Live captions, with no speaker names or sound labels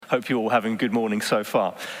Hope you're all having a good morning so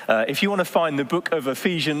far. If you want to find the book of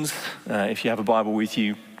Ephesians, if you have a Bible with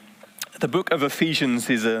you, the book of Ephesians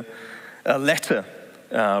is a letter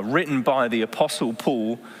written by the Apostle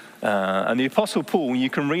Paul. And the Apostle Paul, you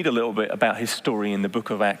can read a little bit about his story in the book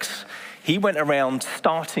of Acts. He went around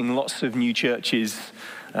starting lots of new churches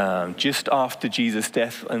just after Jesus'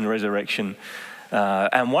 death and resurrection.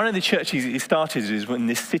 And one of the churches he started is in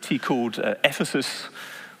this city called Ephesus,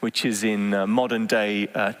 which is in modern-day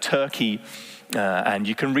Turkey. And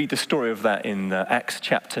you can read the story of that in Acts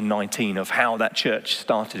chapter 19, of how that church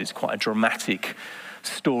started. It's quite a dramatic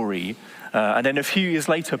story. And then a few years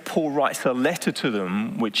later, Paul writes a letter to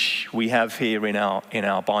them, which we have here in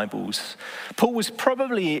our Bibles. Paul was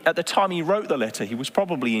probably, at the time he wrote the letter, he was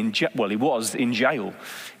probably in jail.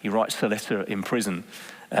 He writes the letter in prison,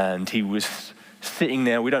 and he was sitting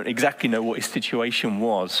there. We don't exactly know what his situation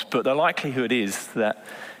was, but the likelihood is that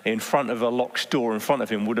in front of a locked door in front of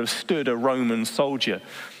him would have stood a Roman soldier.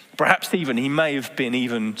 Perhaps even he may have been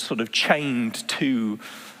even sort of chained to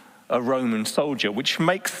a Roman soldier, which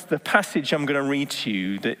makes the passage I'm going to read to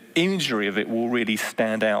you, the imagery of it will really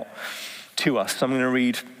stand out to us. I'm going to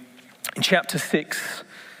read in chapter 6,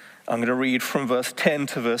 I'm going to read from verse 10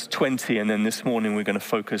 to verse 20, and then this morning we're going to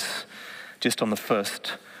focus just on the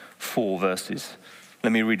first 4 verses.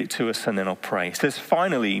 Let me read it to us and then I'll pray. It says,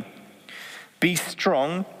 "Finally, be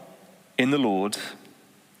strong in the Lord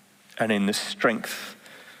and in the strength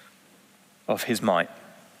of his might.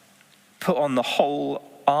 Put on the whole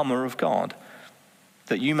armor of God,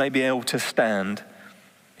 that you may be able to stand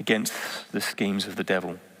against the schemes of the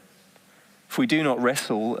devil. For we do not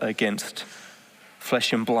wrestle against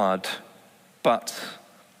flesh and blood, but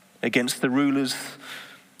against the rulers,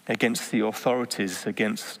 against the authorities,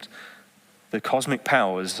 against the cosmic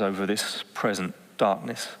powers over this present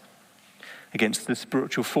darkness, against the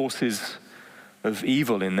spiritual forces of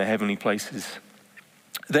evil in the heavenly places.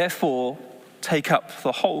 Therefore, take up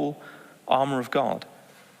the whole armor of God,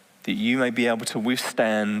 that you may be able to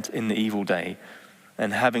withstand in the evil day,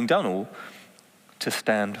 and having done all, to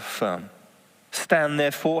stand firm. Stand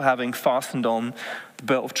therefore, having fastened on the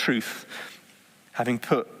belt of truth, having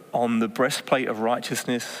put on the breastplate of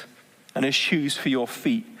righteousness, and as shoes for your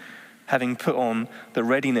feet, having put on the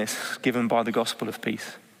readiness given by the gospel of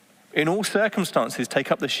peace. In all circumstances,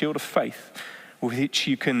 take up the shield of faith, with which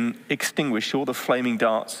you can extinguish all the flaming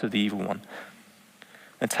darts of the evil one.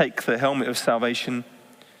 And take the helmet of salvation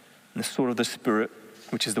and the sword of the Spirit,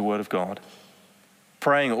 which is the word of God.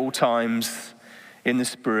 Praying at all times in the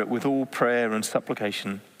Spirit with all prayer and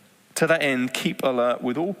supplication. To that end, keep alert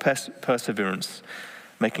with all perseverance,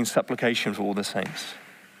 making supplication for all the saints.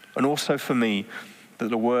 And also for me, that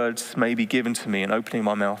the words may be given to me, and opening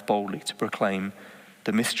my mouth boldly to proclaim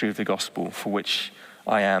the mystery of the gospel, for which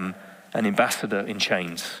I am an ambassador in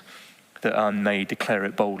chains, that I may declare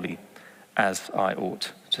it boldly as I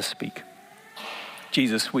ought to speak."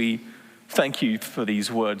 Jesus, we thank you for these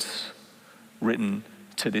words written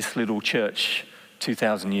to this little church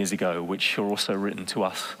 2,000 years ago, which are also written to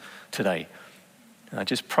us today. And I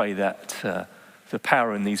just pray that the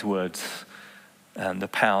power in these words and the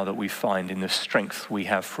power that we find in the strength we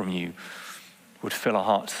have from you would fill our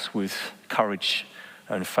hearts with courage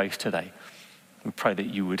and faith today. We pray that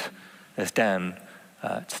you would, as Dan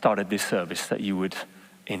started this service, that you would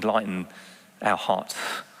enlighten our hearts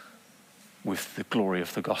with the glory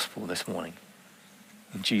of the gospel this morning.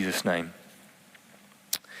 In Jesus' name,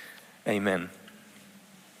 amen.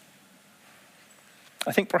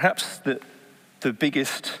 I think perhaps that the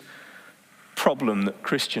biggest problem that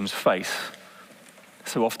Christians face,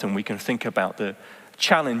 so often we can think about the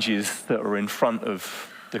challenges that are in front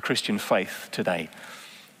of the Christian faith today.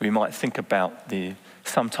 We might think about the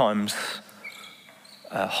sometimes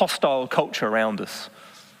hostile culture around us,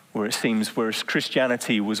 where it seems whereas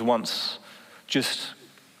Christianity was once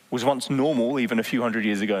normal even a few hundred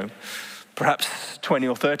years ago, perhaps 20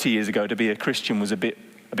 or 30 years ago to be a Christian was a bit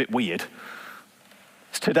weird.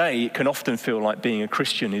 Today it can often feel like being a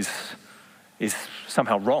Christian is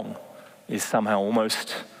somehow wrong, is somehow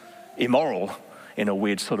almost immoral in a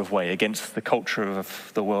weird sort of way, against the culture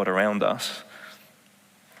of the world around us.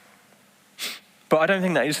 But I don't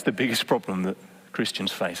think that is the biggest problem that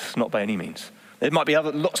Christians face, not by any means. There might be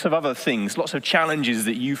lots of other things, lots of challenges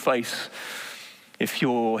that you face if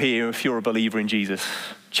you're here, if you're a believer in Jesus,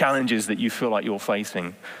 challenges that you feel like you're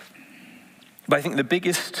facing. But I think the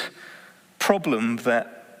biggest problem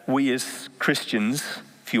that we as Christians,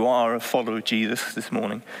 if you are a follower of Jesus this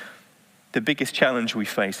morning, the biggest challenge we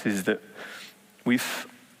face is that we've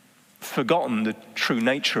forgotten the true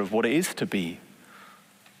nature of what it is to be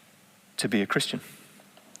a Christian.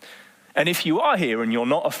 And if you are here and you're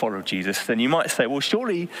not a follower of Jesus, then you might say, well,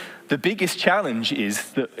 surely the biggest challenge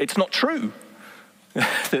is that it's not true,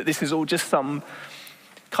 that this is all just some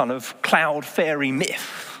kind of cloud fairy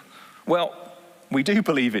myth. Well, we do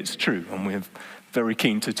believe it's true, and we're very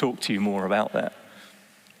keen to talk to you more about that.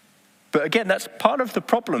 But again, that's part of the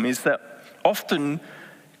problem, is that often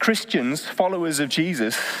Christians, followers of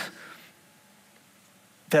Jesus,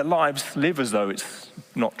 their lives live as though it's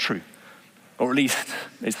not true, or at least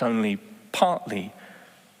it's only partly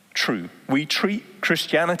true. We treat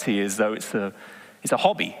Christianity as though it's a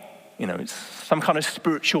hobby, it's some kind of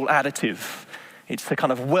spiritual additive. It's a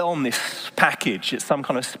kind of wellness package. It's some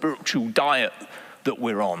kind of spiritual diet that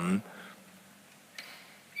we're on.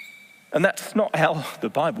 And that's not how the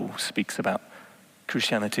Bible speaks about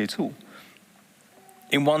Christianity at all.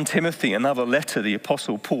 In 1 Timothy, another letter the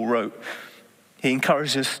Apostle Paul wrote, he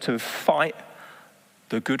encourages us to fight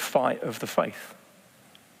the good fight of the faith.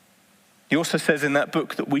 He also says in that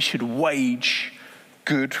book that we should wage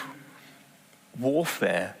good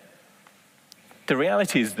warfare. The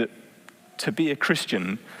reality is that to be a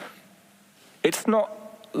Christian, it's not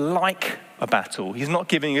like a battle. He's not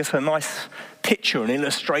giving us a nice picture, an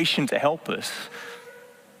illustration to help us.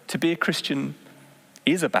 To be a Christian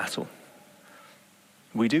is a battle.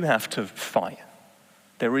 We do have to fight.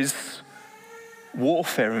 There is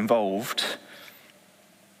warfare involved.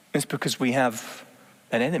 It's because we have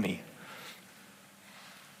an enemy.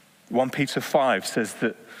 1 Peter 5 says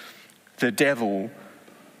that the devil,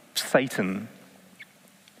 Satan,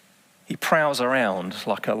 he prowls around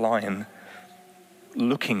like a lion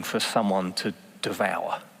looking for someone to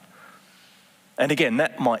devour. And again,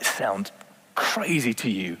 that might sound crazy to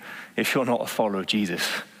you if you're not a follower of Jesus.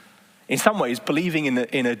 In some ways, believing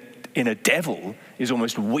in a devil is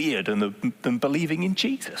almost weirder than believing in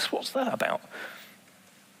Jesus. What's that about?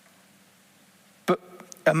 But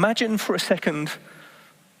imagine for a second,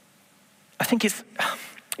 I think it's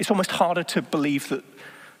almost harder to believe that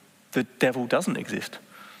the devil doesn't exist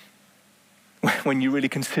when you really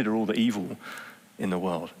consider all the evil in the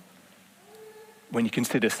world. When you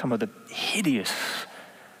consider some of the hideous,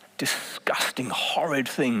 disgusting, horrid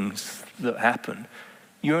things that happen,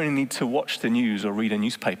 you only need to watch the news or read a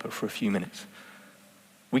newspaper for a few minutes.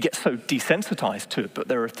 We get so desensitized to it, but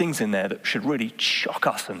there are things in there that should really shock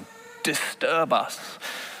us and disturb us.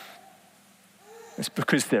 It's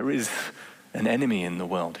because there is an enemy in the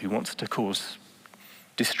world who wants to cause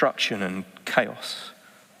destruction and chaos.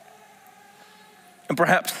 And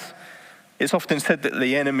perhaps it's often said that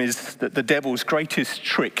that the devil's greatest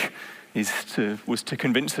trick was to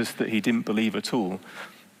convince us that he didn't believe at all.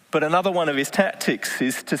 But another one of his tactics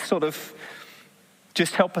is to sort of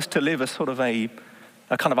just help us to live a sort of a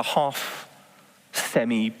kind of a half,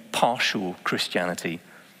 semi-partial Christianity.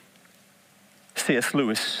 C.S.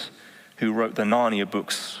 Lewis, who wrote the Narnia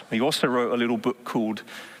books, he also wrote a little book called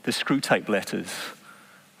The Screwtape Letters,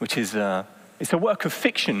 which is it's a work of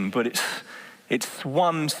fiction, but it's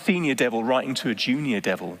one senior devil writing to a junior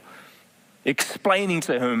devil, explaining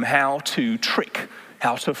to him how to trick,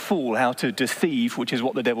 how to fool, how to deceive, which is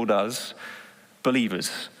what the devil does,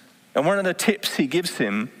 believers. And one of the tips he gives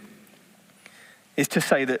him is to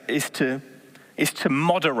say that is to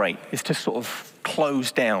moderate, is to sort of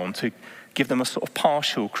close down, to give them a sort of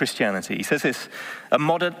partial Christianity. He says this: a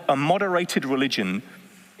moderated religion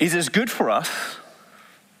is as good for us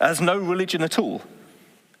as no religion at all,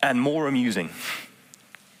 and more amusing.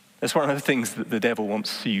 That's one of the things that the devil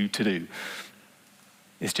wants you to do,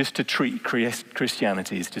 is just to treat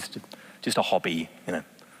Christianity as just a hobby,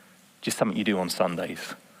 just something you do on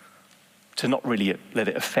Sundays, to not really let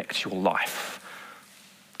it affect your life,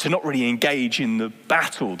 to not really engage in the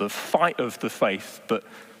battle, the fight of the faith, but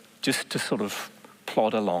just to sort of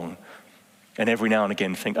plod along and every now and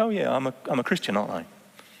again think, oh yeah, I'm a Christian, aren't I?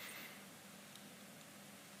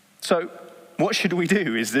 So what should we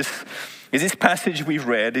do? Is this passage we've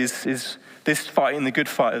read, is this fighting the good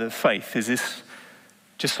fight of the faith, is this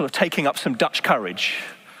just sort of taking up some Dutch courage?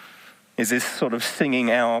 Is this sort of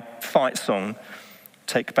singing our fight song,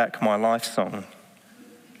 Take Back My Life song?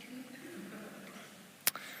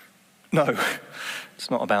 No,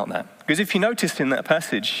 it's not about that. Because if you notice in that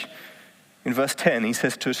passage, in verse 10, he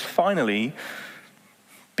says to us, finally,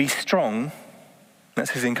 be strong.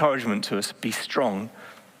 That's his encouragement to us, be strong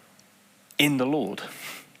in the Lord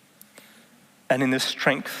and in the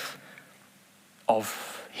strength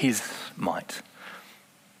of his might.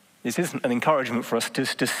 This isn't an encouragement for us to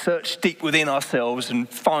search deep within ourselves and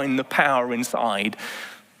find the power inside.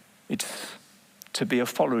 It's to be a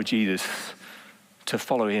follower of Jesus. To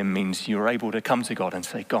follow him means you're able to come to God and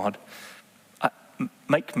say, God,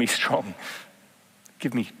 make me strong.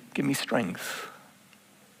 Give me Give me strength.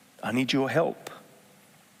 I need your help.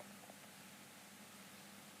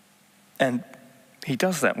 And he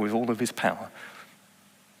does that with all of his power.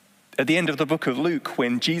 At the end of the book of Luke,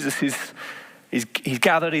 when Jesus he's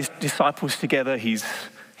gathered his disciples together, he's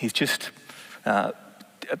just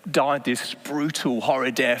died this brutal,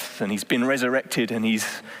 horrid death, and he's been resurrected, and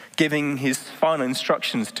he's giving his final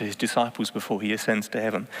instructions to his disciples before he ascends to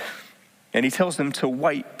heaven. And he tells them to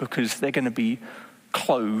wait because they're going to be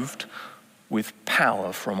clothed with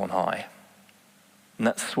power from on high. And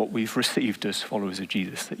that's what we've received as followers of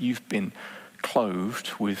Jesus, that you've been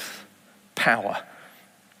clothed with power.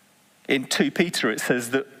 In 2 Peter it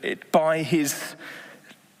says that by his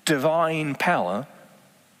divine power,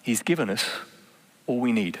 he's given us all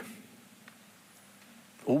we need.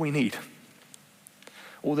 All we need.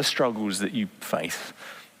 All the struggles that you face,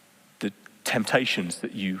 the temptations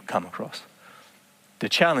that you come across, the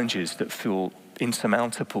challenges that feel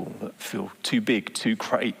insurmountable, that feel too big, too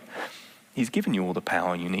great. He's given you all the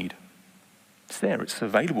power you need. It's there, it's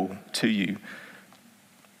available to you.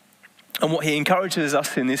 And what he encourages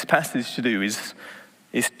us in this passage to do is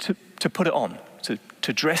to put it on,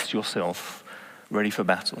 to dress yourself ready for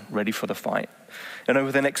battle, ready for the fight. And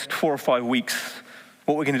over the next 4 or 5 weeks,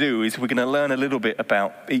 what we're going to do is we're going to learn a little bit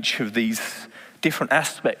about each of these different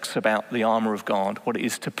aspects about the armor of God, what it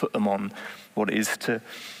is to put them on, what it is to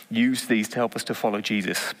use these to help us to follow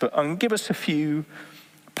Jesus. But I'm going to give us a few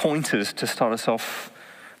pointers to start us off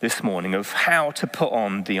this morning of how to put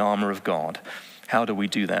on the armor of God. How do we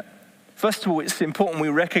do that? First of all, it's important we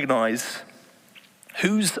recognize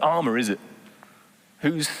whose armor is it?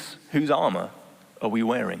 Whose armor are we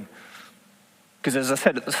wearing? Because as I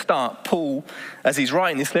said at the start, Paul, as he's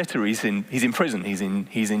writing this letter, he's in prison, he's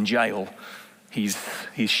in jail, he's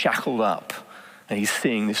shackled up, and he's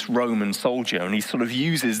seeing this Roman soldier, and he sort of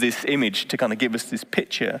uses this image to kind of give us this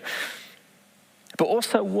picture. But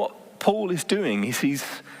also what Paul is doing is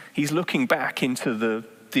he's looking back into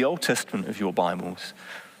the Old Testament of your Bibles,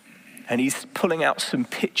 and he's pulling out some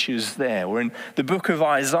pictures there, where in the book of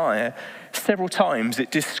Isaiah, several times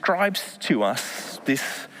it describes to us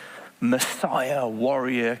this Messiah,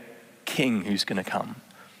 warrior, king who's going to come.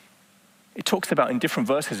 It talks about in different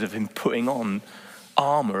verses of him putting on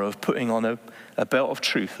armor, of putting on a belt of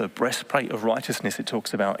truth, a breastplate of righteousness, it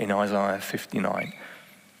talks about in Isaiah 59.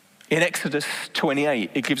 In Exodus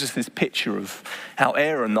 28, it gives us this picture of how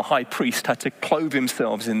Aaron, the high priest, had to clothe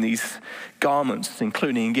themselves in these garments,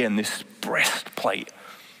 including, again, this breastplate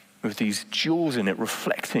with these jewels in it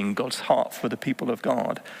reflecting God's heart for the people of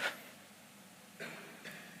God.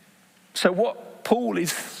 So what Paul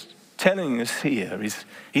is telling us here is,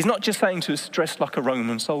 he's not just saying to us, dress like a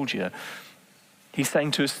Roman soldier. He's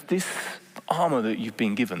saying to us, this armor that you've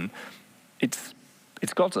been given, it's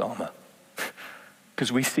God's armor.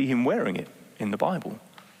 Because we see him wearing it in the Bible.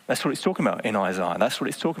 That's what it's talking about in Isaiah. That's what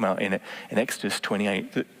it's talking about in Exodus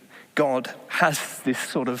 28, that God has this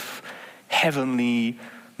sort of heavenly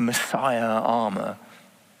Messiah armor.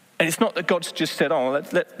 And it's not that God's just said, oh,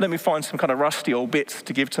 let me find some kind of rusty old bits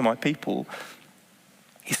to give to my people.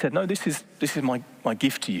 He said, no, this is my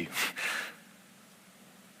gift to you.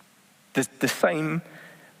 The same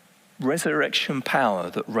resurrection power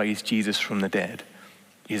that raised Jesus from the dead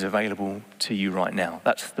is available to you right now.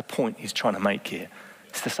 That's the point he's trying to make here.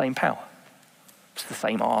 It's the same power. It's the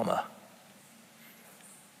same armor.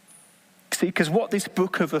 See, because what this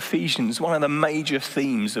book of Ephesians, one of the major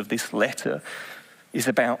themes of this letter, is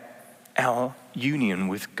about our union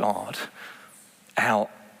with God, our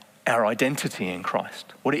identity in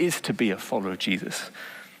Christ, what it is to be a follower of Jesus.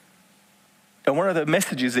 And one of the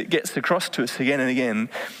messages it gets across to us again and again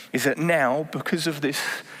is that now, because of this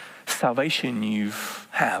salvation you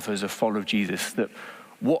have as a follower of Jesus, that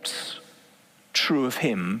what's true of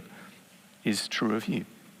him is true of you.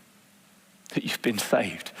 That you've been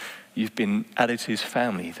saved, you've been added to his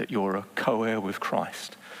family, that you're a co-heir with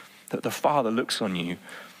Christ, that the Father looks on you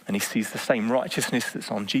and he sees the same righteousness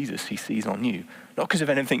that's on Jesus, he sees on you. Not because of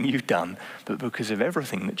anything you've done, but because of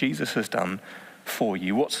everything that Jesus has done for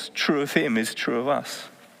you. What's true of him is true of us.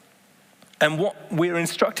 And what we're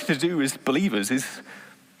instructed to do as believers is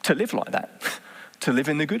to live like that, to live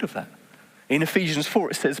in the good of that. In Ephesians 4,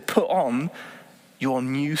 it says, put on your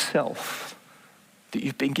new self, that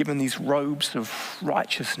you've been given these robes of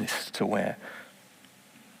righteousness to wear.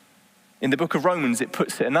 In the book of Romans, it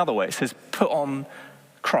puts it another way. It says, put on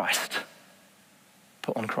Christ.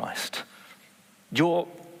 Put on Christ.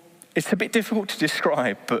 It's a bit difficult to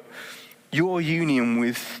describe, but your union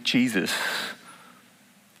with Jesus,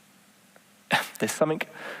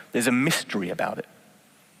 there's a mystery about it.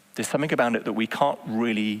 There's something about it that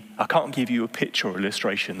I can't give you a picture or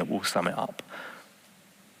illustration that will sum it up.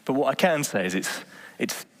 But what I can say is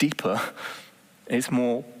it's deeper, it's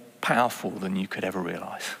more powerful than you could ever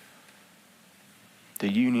realize.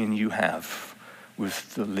 The union you have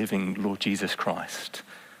with the living Lord Jesus Christ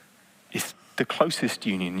is the closest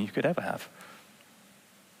union you could ever have.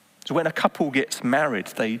 So when a couple gets married,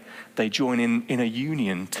 they join in a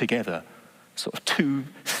union together. Sort of two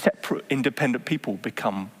separate, independent people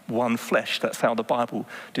become one flesh. That's how the Bible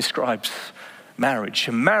describes marriage.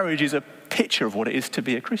 And marriage is a picture of what it is to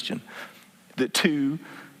be a Christian.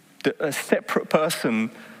 That a separate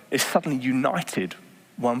person is suddenly united,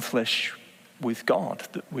 one flesh with God.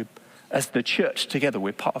 That as the church together,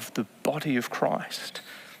 we're part of the body of Christ.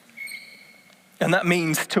 And that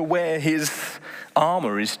means to wear his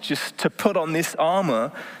armor is just to put on this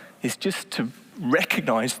armor is just to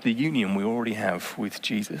recognize the union we already have with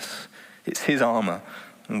Jesus. It's his armor,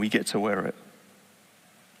 and we get to wear it.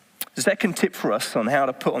 The second tip for us on how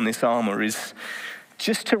to put on this armor is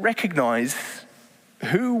just to recognize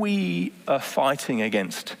who we are fighting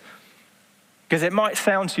against. Because it might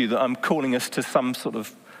sound to you that I'm calling us to some sort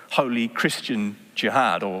of holy Christian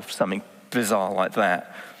jihad or something bizarre like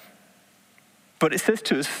that. But it says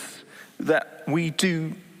to us that we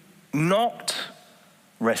do not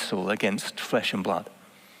wrestle against flesh and blood.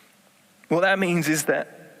 What that means is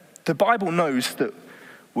that the Bible knows that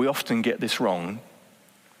we often get this wrong.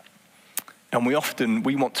 And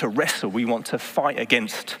we want to wrestle, we want to fight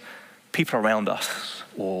against people around us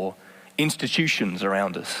or institutions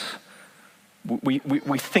around us. We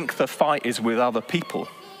think the fight is with other people.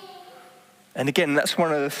 And again, that's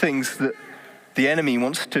one of the things that the enemy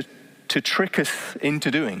wants to trick us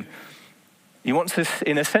into doing. He wants us,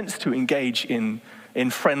 in a sense, to engage in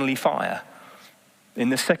friendly fire. In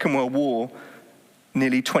the Second World War,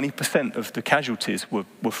 nearly 20% of the casualties were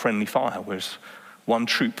friendly fire, whereas one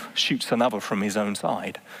troop shoots another from his own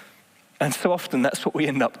side. And so often that's what we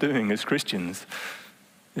end up doing as Christians,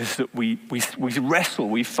 is that we wrestle,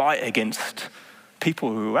 we fight against people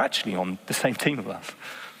who are actually on the same team with us.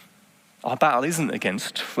 Our battle isn't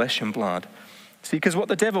against flesh and blood. See, because what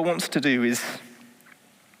the devil wants to do is,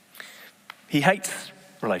 he hates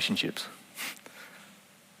relationships.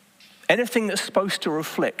 Anything that's supposed to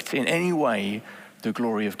reflect in any way the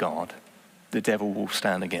glory of God, the devil will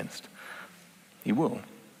stand against. He will.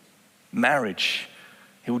 Marriage,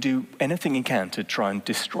 he will do anything he can to try and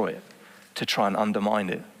destroy it, to try and undermine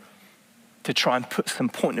it, to try and put some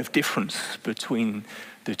point of difference between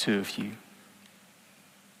the two of you.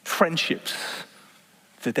 Friendships,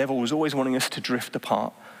 the devil was always wanting us to drift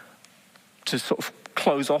apart, to sort of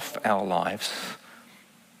close off our lives.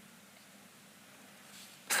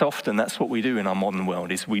 So often that's what we do in our modern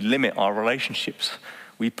world, is we limit our relationships.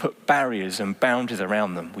 We put barriers and boundaries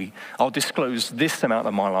around them. I'll disclose this amount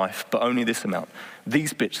of my life, but only this amount.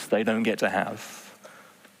 These bits they don't get to have.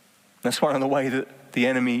 That's one of the ways that the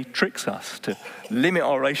enemy tricks us, to limit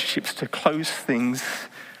our relationships, to close things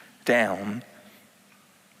down,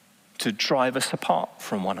 to drive us apart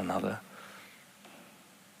from one another.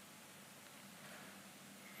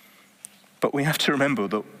 But we have to remember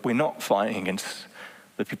that we're not fighting against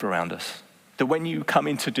the people around us. That when you come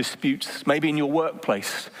into disputes, maybe in your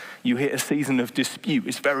workplace, you hit a season of dispute,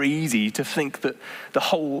 it's very easy to think that the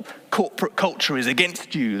whole corporate culture is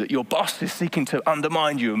against you, that your boss is seeking to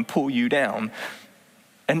undermine you and pull you down.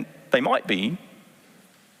 And they might be,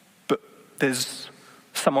 but there's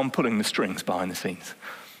someone pulling the strings behind the scenes.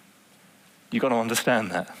 You've got to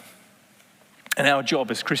understand that. And our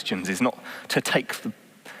job as Christians is not to take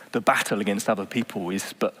the battle against other people,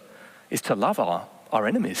 is to love our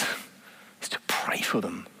enemies. Is to pray for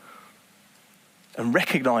them and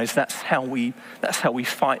recognize that's how we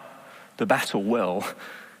fight the battle well,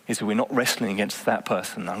 is that we're not wrestling against that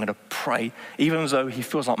person. I'm going to pray, even as though he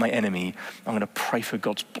feels like my enemy, I'm going to pray for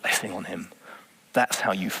God's blessing on him. That's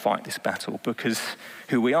how you fight this battle, because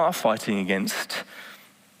who we are fighting against,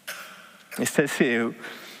 it says here,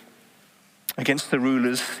 against the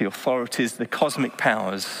rulers, the authorities, the cosmic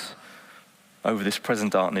powers over this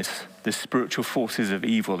present darkness, the spiritual forces of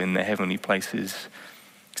evil in the heavenly places.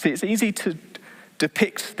 See, it's easy to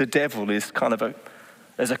depict the devil as kind of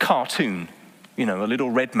as a cartoon, a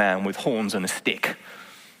little red man with horns and a stick.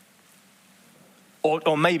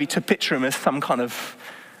 Or maybe to picture him as some kind of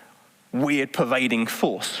weird pervading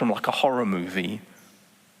force from like a horror movie.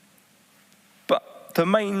 But the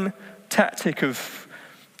main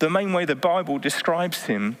way the Bible describes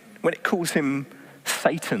him, when it calls him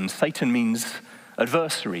Satan means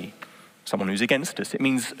adversary, someone who's against us. It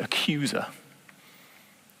means accuser,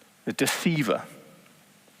 the deceiver.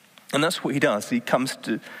 And that's what he does. He comes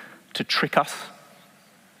to to trick us.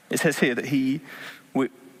 It says here that we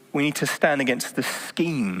need to stand against the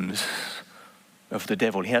schemes of the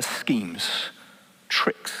devil. He has schemes,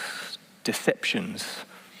 tricks, deceptions,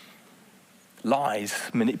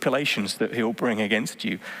 lies, manipulations that he'll bring against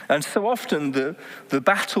you. And so often the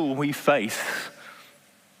battle we face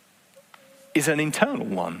is an internal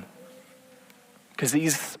one, because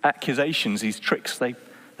these accusations, these tricks, they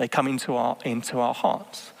come into our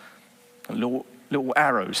hearts, little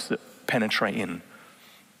arrows that penetrate in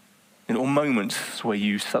little moments where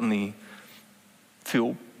you suddenly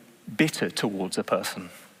feel bitter towards a person.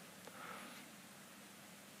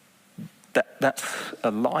 That's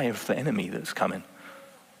a lie of the enemy that's coming.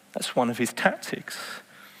 That's one of his tactics.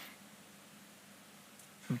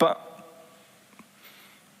 But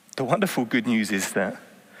the wonderful good news is that,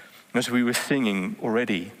 as we were singing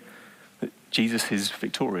already, that Jesus is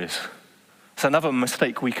victorious. So another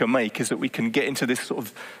mistake we can make is that we can get into this sort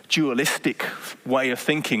of dualistic way of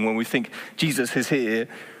thinking when we think Jesus is here,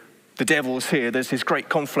 the devil's here, there's this great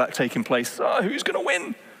conflict taking place. Oh, who's going to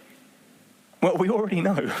win? Well, we already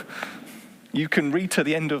know. You can read to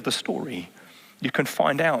the end of the story. You can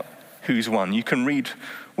find out who's won. You can read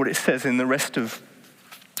what it says in the rest of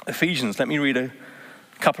Ephesians. Let me read a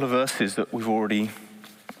couple of verses that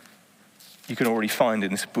you can already find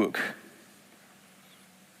in this book.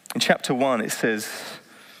 In chapter 1, it says,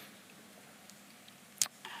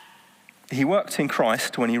 he worked in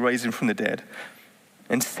Christ when he raised him from the dead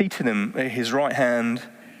and seated him at his right hand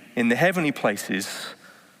in the heavenly places,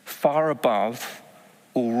 far above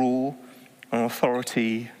all rule and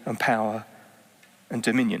authority and power and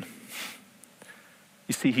dominion.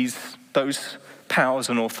 You see, those powers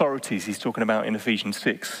and authorities he's talking about in Ephesians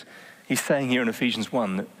 6. He's saying here in Ephesians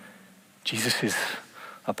 1 that Jesus is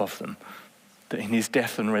above them, that in his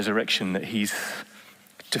death and resurrection that he's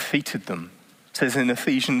defeated them. It says in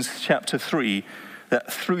Ephesians chapter 3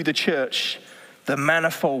 that through the church, the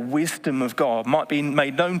manifold wisdom of God might be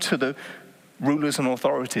made known to the rulers and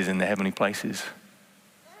authorities in the heavenly places.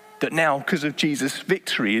 That now, because of Jesus'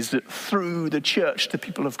 victory, is that through the church, the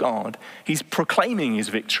people of God, he's proclaiming his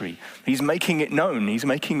victory. He's making it known. He's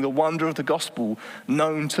making the wonder of the gospel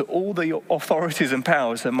known to all the authorities and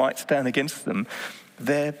powers that might stand against them.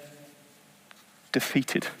 They're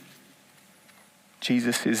defeated.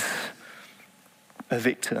 Jesus is a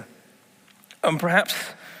victor. And perhaps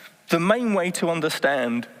the main way to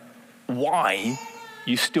understand why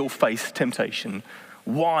you still face temptation,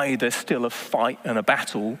 why there's still a fight and a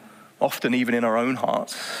battle, often even in our own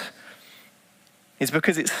hearts, is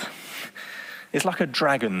because it's like a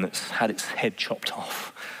dragon that's had its head chopped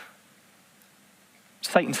off.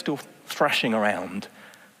 Satan's still thrashing around,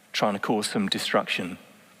 trying to cause some destruction,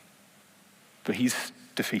 but he's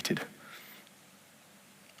defeated.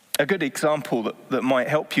 A good example that might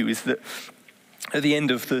help you is that at the end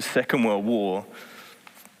of the Second World War,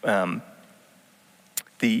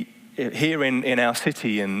 here in our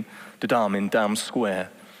city in Dam, in Dam Square,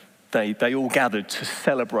 they all gathered to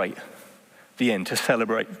celebrate the end, to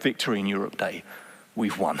celebrate Victory in Europe Day.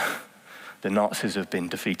 We've won. The Nazis have been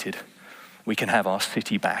defeated. We can have our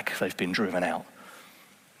city back. They've been driven out.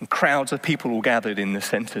 And crowds of people all gathered in the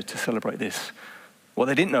center to celebrate this. What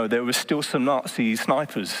they didn't know, there was still some Nazi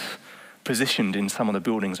snipers positioned in some of the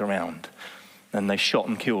buildings around, and they shot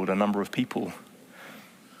and killed a number of people.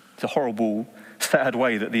 It's a horrible, sad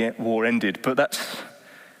way that the war ended, but that's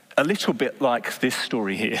a little bit like this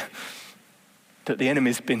story here, that the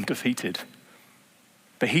enemy's been defeated.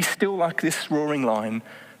 But he's still like this roaring lion,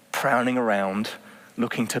 prowling around,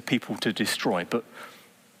 looking to people to destroy, but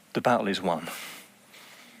the battle is won.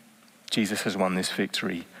 Jesus has won this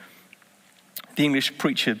victory. The English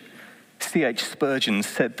preacher C.H. Spurgeon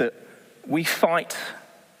said that we fight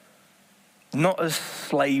not as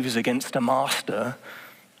slaves against a master,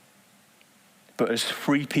 but as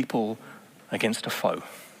free people against a foe.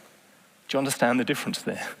 Do you understand the difference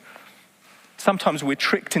there? Sometimes we're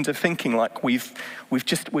tricked into thinking like we're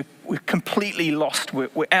completely lost. We're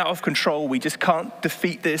out of control. We just can't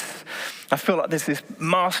defeat this. I feel like there's this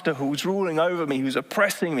master who's ruling over me, who's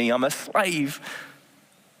oppressing me. I'm a slave.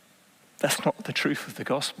 That's not the truth of the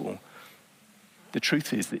gospel. The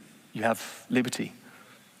truth is that you have liberty,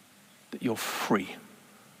 that you're free.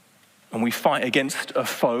 And we fight against a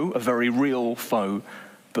foe, a very real foe,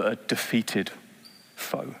 but a defeated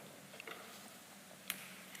foe.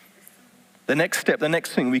 The next step, the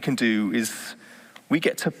next thing we can do is we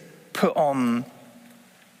get to put on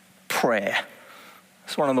prayer.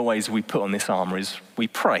 That's one of the ways we put on this armor is we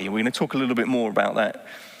pray. We're going to talk a little bit more about that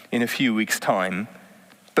in a few weeks' time.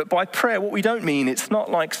 But by prayer, what we don't mean, it's not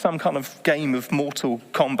like some kind of game of Mortal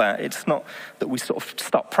Kombat. It's not that we sort of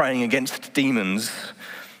start praying against demons.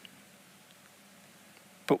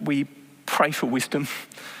 But we pray for wisdom,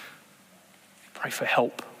 pray for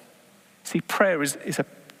help. See, prayer is a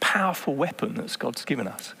powerful weapon that God's given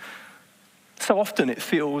us. So often it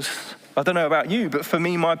feels, I don't know about you, but for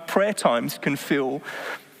me, my prayer times can feel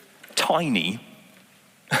tiny,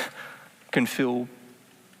 can feel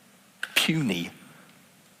puny,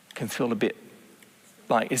 can feel a bit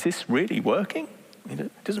like, is this really working?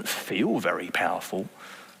 It doesn't feel very powerful,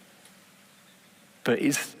 but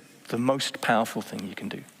it's the most powerful thing you can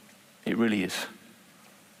do. It really is.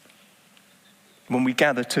 When we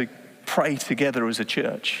gather to pray together as a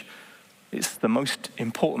church, it's the most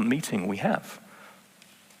important meeting we have.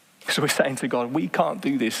 So we're saying to God, we can't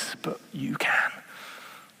do this, but you can.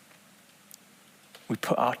 We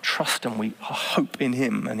put our trust and our hope in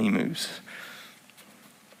him, and he moves.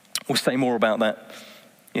 We'll say more about that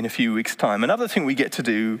in a few weeks' time. Another thing we get to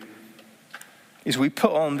do is we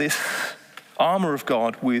put on this armor of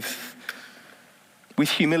God with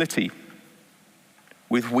humility,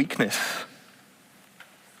 with weakness.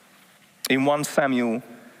 In 1 Samuel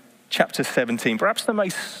chapter 17, perhaps the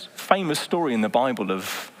most famous story in the Bible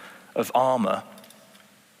of armor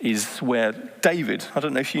is where David, I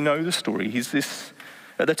don't know if you know the story,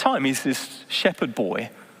 at the time he's this shepherd boy,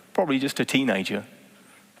 probably just a teenager.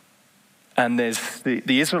 And there's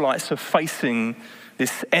the Israelites are facing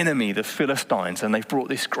this enemy, the Philistines, and they've brought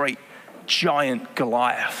this great giant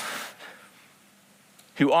Goliath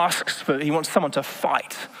who he wants someone to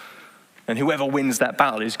fight. And whoever wins that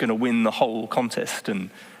battle is going to win the whole contest.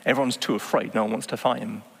 And everyone's too afraid. No one wants to fight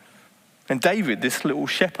him. And David, this little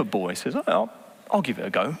shepherd boy, says, oh, I'll give it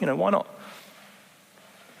a go. Why not?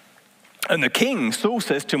 And the king, Saul,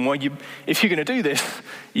 says to him, well, if you're going to do this,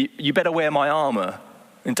 you better wear my armor.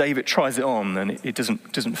 And David tries it on, and it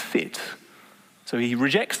doesn't fit. So he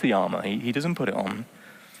rejects the armor. He doesn't put it on.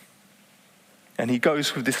 And he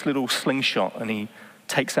goes with this little slingshot, and he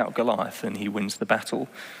takes out Goliath, and he wins the battle.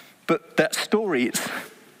 But that story, it's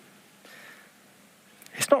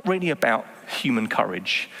not really about human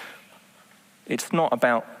courage. It's not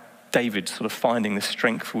about David sort of finding the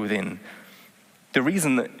strength within. The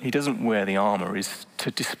reason that he doesn't wear the armor is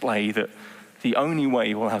to display that the only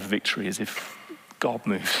way we'll have victory is if God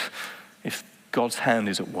moves, if God's hand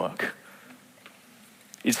is at work.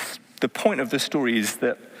 The point of the story is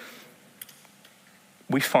that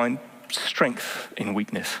we find strength in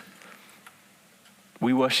weakness.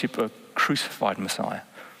 We worship a crucified Messiah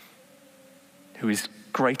who is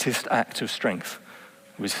greatest act of strength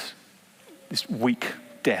was this weak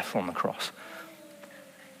death on the cross.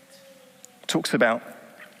 It talks about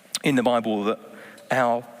in the Bible that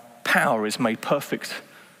our power is made perfect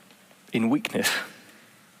in weakness.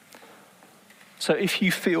 So if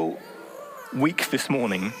you feel weak this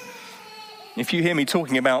morning, if you hear me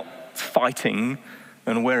talking about fighting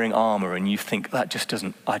and wearing armor and you think that just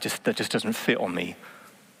doesn't fit on me,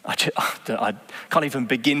 I can't even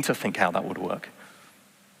begin to think how that would work.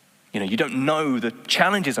 You don't know the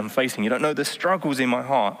challenges I'm facing. You don't know the struggles in my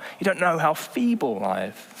heart. You don't know how feeble I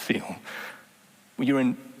feel. Well, you're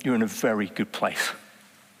in a very good place.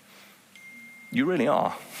 You really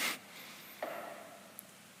are.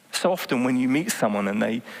 So often when you meet someone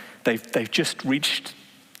and they've just reached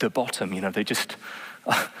the bottom,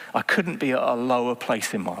 I couldn't be at a lower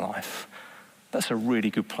place in my life. That's a really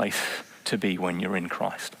good place to be when you're in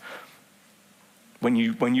Christ. When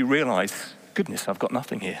you realize, goodness, I've got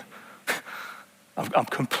nothing here. I'm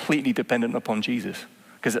completely dependent upon Jesus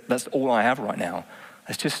because that's all I have right now.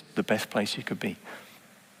 It's just the best place you could be.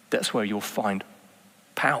 That's where you'll find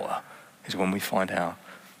power, is when we find our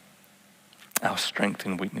strength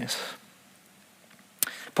and weakness.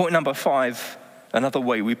 Point number 5, another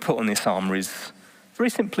way we put on this armor is very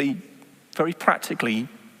simply, very practically,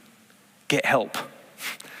 get help.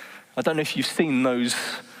 I don't know if you've seen those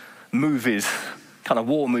movies, kind of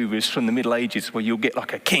war movies from the Middle Ages where you'll get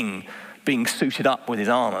like a king being suited up with his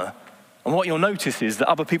armor. And what you'll notice is that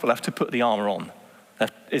other people have to put the armor on.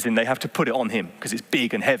 As in they have to put it on him because it's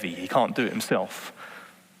big and heavy. He can't do it himself.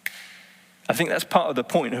 I think that's part of the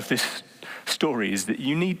point of this story, is that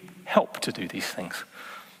you need help to do these things.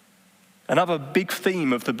 Another big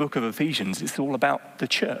theme of the book of Ephesians is all about the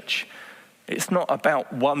church. It's not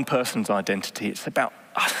about one person's identity. It's about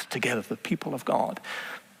us together, the people of God.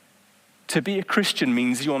 To be a Christian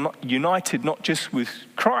means you're not united not just with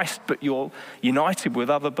Christ, but you're united with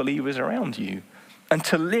other believers around you. And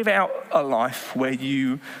to live out a life where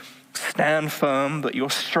you stand firm, that you're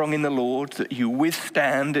strong in the Lord, that you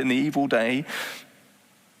withstand in the evil day,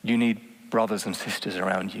 you need brothers and sisters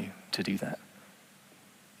around you to do that.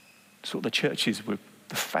 That's what the church is. We're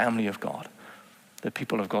the family of God, the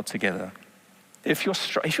people of God together. If you're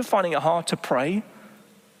finding it hard to pray,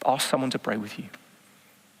 ask someone to pray with you.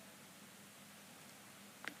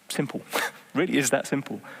 Simple. Really is that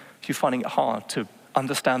simple. If you're finding it hard to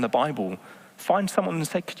understand the Bible, find someone and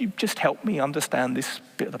say, could you just help me understand this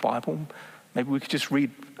bit of the Bible? Maybe we could just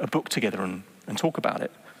read a book together and talk about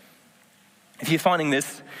it. If you're finding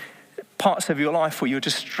this parts of your life where you're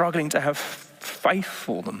just struggling to have faith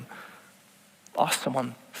for them, ask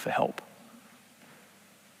someone for help.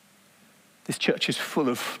 This church is full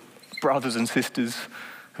of brothers and sisters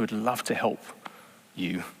who would love to help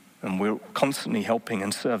you, and we're constantly helping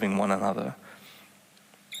and serving one another.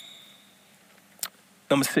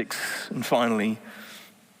 Number 6, and finally,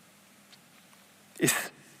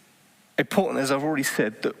 it's important, as I've already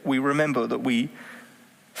said, that we remember that we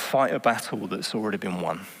fight a battle that's already been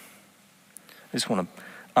won. I just want to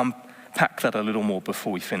unpack that a little more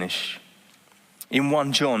before we finish. In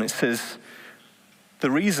 1 John, it says,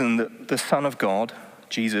 the reason that the Son of God,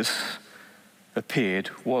 Jesus, appeared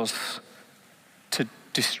was to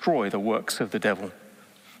destroy the works of the devil.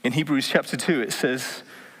 In Hebrews chapter 2, it says,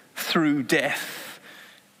 through death,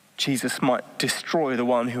 Jesus might destroy the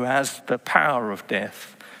one who has the power of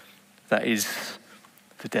death, that is,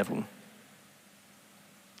 the devil.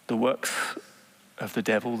 The works of the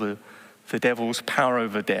devil, the devil's power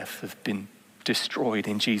over death have been destroyed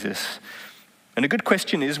in Jesus. And a good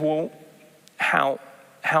question is, well, how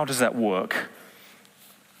does that work?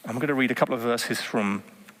 I'm going to read a couple of verses from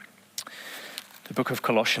the book of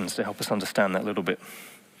Colossians to help us understand that a little bit.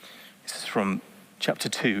 This is from chapter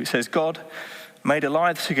 2. It says, God made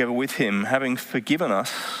alive together with him, having forgiven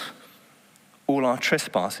us all our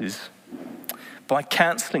trespasses, by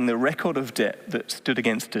cancelling the record of debt that stood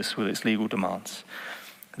against us with its legal demands.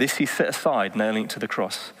 This he set aside, nailing it to the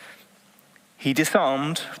cross. He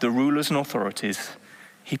disarmed the rulers and authorities.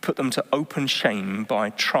 He put them to open shame by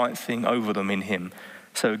triumphing over them in him.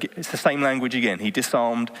 So it's the same language again. He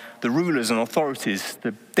disarmed the rulers and authorities.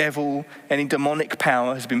 The devil, any demonic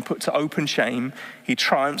power has been put to open shame. He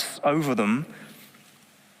triumphs over them.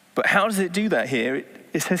 But how does it do that here?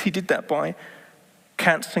 It says he did that by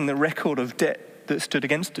cancelling the record of debt that stood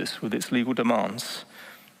against us with its legal demands.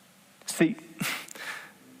 See,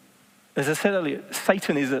 as I said earlier,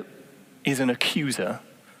 Satan is an accuser.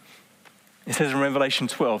 It says in Revelation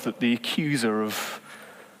 12 that the accuser of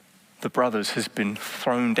the brothers has been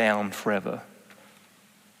thrown down forever.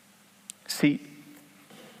 See,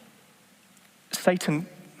 Satan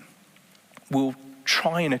will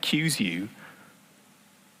try and accuse you,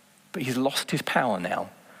 but he's lost his power now.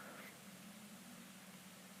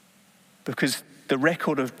 Because the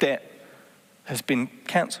record of debt has been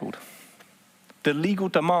cancelled. The legal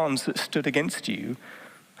demands that stood against you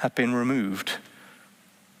have been removed.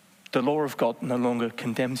 The law of God no longer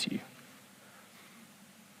condemns you.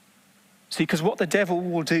 See, because what the devil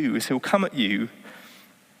will do is he'll come at you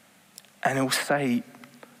and he'll say,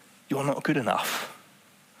 you're not good enough.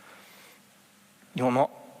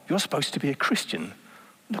 You're supposed to be a Christian.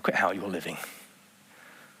 Look at how you're living.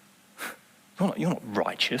 You're not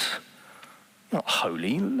righteous. You're not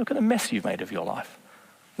holy. Look at the mess you've made of your life.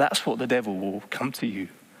 That's what the devil will come to you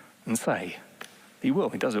and say. He will.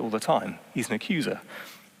 He does it all the time. He's an accuser.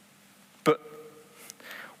 But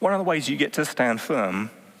one of the ways you get to stand firm,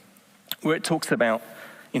 where it talks about,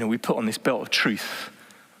 we put on this belt of truth,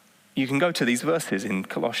 you can go to these verses in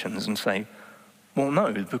Colossians and say, well,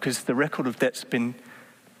 no, because the record of debt's been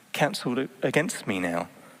cancelled against me now.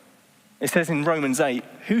 It says in Romans 8,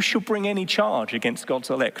 who shall bring any charge against God's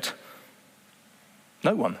elect?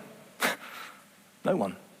 No one. No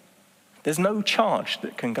one. There's no charge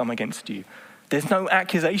that can come against you. There's no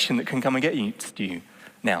accusation that can come against you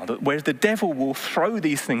now. Whereas the devil will throw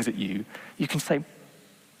these things at you, you can say,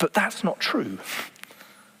 but that's not true.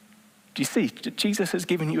 Do you see? Jesus has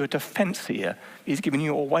given you a defense here. He's given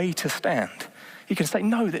you a way to stand. You can say,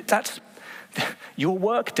 no, that's your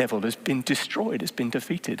work, devil, has been destroyed, has been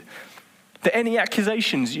defeated. That any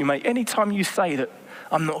accusations you make, any time you say that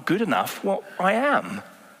I'm not good enough, well, I am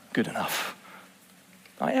good enough.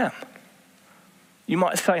 I am. You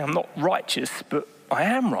might say I'm not righteous, but I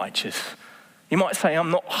am righteous. You might say I'm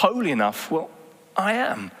not holy enough. Well, I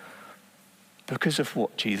am, because of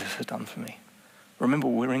what Jesus has done for me. Remember,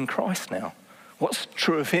 we're in Christ now. What's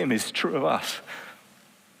true of him is true of us.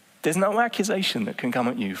 There's no accusation that can come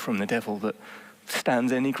at you from the devil that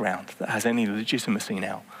stands any ground, that has any legitimacy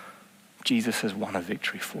now. Jesus has won a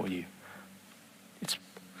victory for you.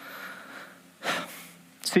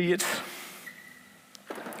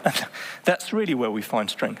 That's really where we find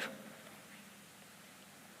strength.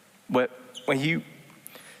 where you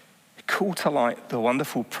call to light the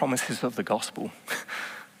wonderful promises of the gospel,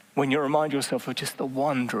 when you remind yourself of just the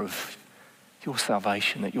wonder of your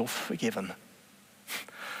salvation, that you're forgiven.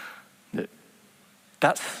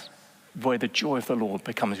 That's where the joy of the Lord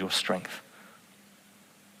becomes your strength,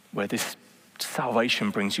 where this salvation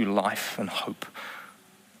brings you life and hope,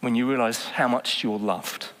 when you realize how much you're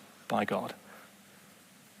loved by God,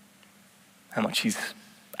 how much he's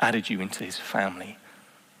added you into his family,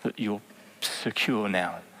 that you're secure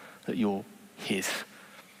now, that you're his,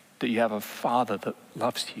 that you have a Father that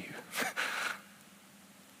loves you.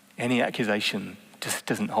 Any accusation just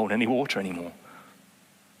doesn't hold any water anymore.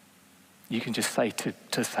 You can just say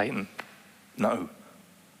to Satan, no.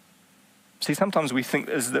 See, sometimes we think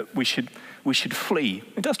that we should flee.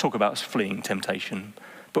 It does talk about us fleeing temptation,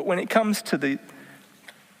 but when it comes to the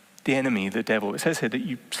enemy, the devil, it says here that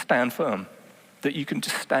you stand firm, that you can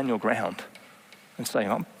just stand your ground and say,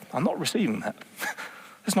 I'm not receiving that.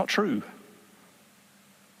 It's not true.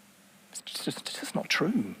 It's just not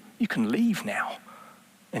true. You can leave now.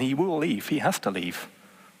 And he will leave. He has to leave.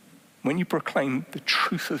 When you proclaim the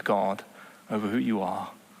truth of God over who you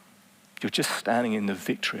are, you're just standing in the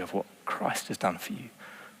victory of what Christ has done for you.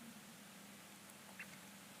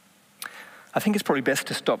 I think it's probably best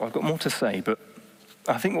to stop. I've got more to say, but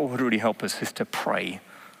I think what would really help us is to pray.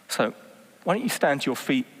 So why don't you stand to your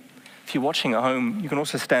feet? If you're watching at home, you can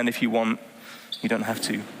also stand if you want. You don't have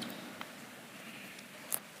to.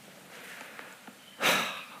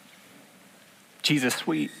 Jesus,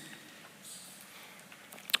 we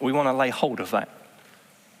want to lay hold of that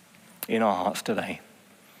in our hearts today.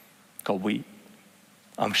 God,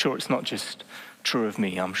 I'm sure it's not just true of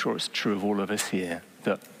me, I'm sure it's true of all of us here,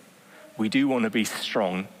 that we do want to be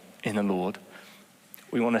strong in the Lord.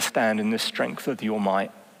 We want to stand in the strength of your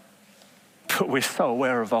might, but we're so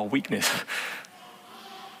aware of our weakness,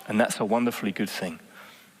 and that's a wonderfully good thing.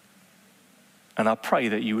 And I pray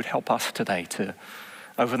that you would help us today to,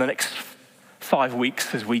 over the next 5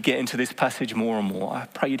 weeks as we get into this passage more and more, I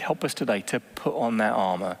pray you'd help us today to put on that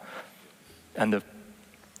armor. And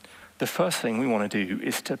the first thing we want to do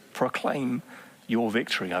is to proclaim your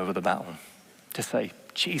victory over the battle. To say,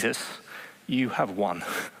 Jesus, you have won.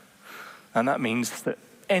 And that means that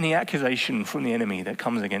any accusation from the enemy that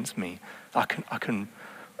comes against me, I can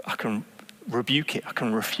rebuke it, I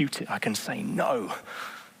can refute it, I can say no.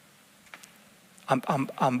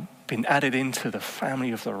 I'm been added into the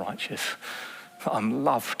family of the righteous. I'm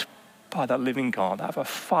loved by the living God. I have a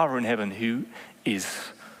Father in heaven who is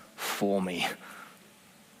for me.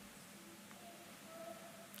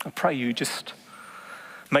 I pray you just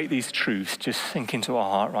make these truths just sink into our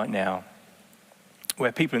heart right now,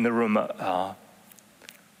 where people in the room are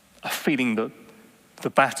feeling the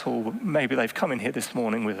battle. Maybe they've come in here this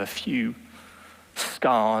morning with a few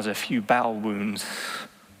scars, a few battle wounds.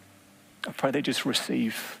 I pray they just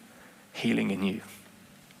receive healing in you.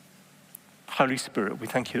 Holy Spirit, we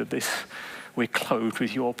thank you that we're clothed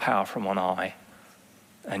with your power from on high,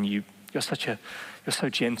 and you're so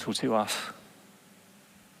gentle to us.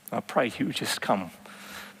 I pray you would just come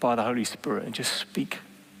by the Holy Spirit and just speak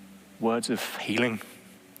words of healing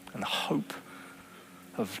and hope,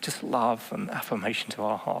 of just love and affirmation to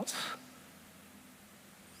our hearts.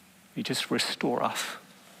 You just restore us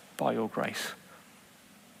by your grace.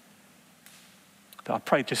 I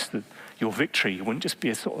pray just that your victory wouldn't just be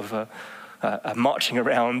a sort of a marching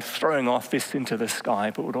around, throwing our fists into the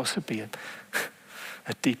sky, but would also be a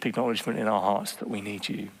deep acknowledgement in our hearts that we need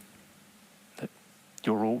you, that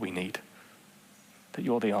you're all we need, that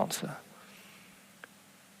you're the answer.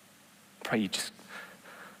 Pray you just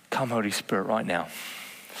come, Holy Spirit, right now.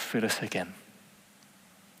 Fill us again.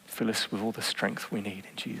 Fill us with all the strength we need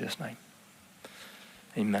in Jesus' name.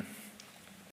 Amen.